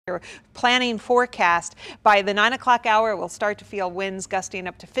Planning forecast. By the 9 o'clock hour, we'll start to feel winds gusting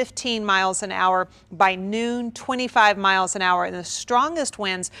up to 15 miles an hour. By noon, 25 miles an hour. And the strongest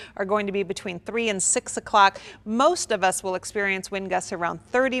winds are going to be between 3 and 6 o'clock. Most of us will experience wind gusts around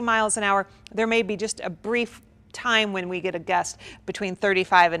 30 miles an hour. There may be just a brief time when we get a gust between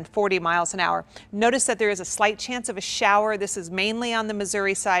 35 and 40 miles an hour. Notice that there is a slight chance of a shower. This is mainly on the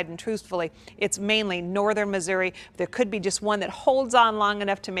Missouri side, and truthfully, it's mainly northern Missouri. There could be just one that holds on long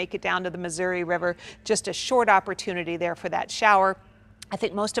enough to make it down to the Missouri River. Just a short opportunity there for that shower. I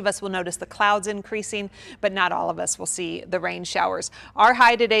think most of us will notice the clouds increasing, but not all of us will see the rain showers. Our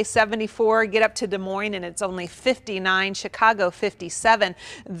high today, 74. Get up to Des Moines, and it's only 59. Chicago, 57.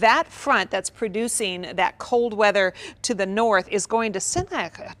 That front that's producing that cold weather to the north is going to send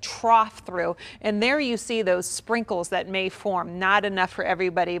a trough through, and there you see those sprinkles that may form. Not enough for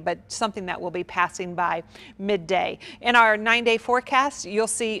everybody, but something that will be passing by midday. In our 9-day forecast, you'll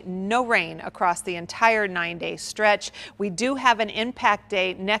see no rain across the entire 9-day stretch. We do have an impact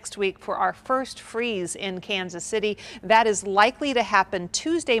day next week for our first freeze in Kansas City. That is likely to happen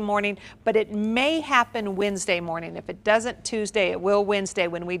Tuesday morning, but it may happen Wednesday morning. If it doesn't Tuesday, it will Wednesday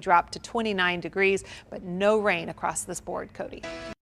when we drop to 29 degrees, but no rain across this board, Cody.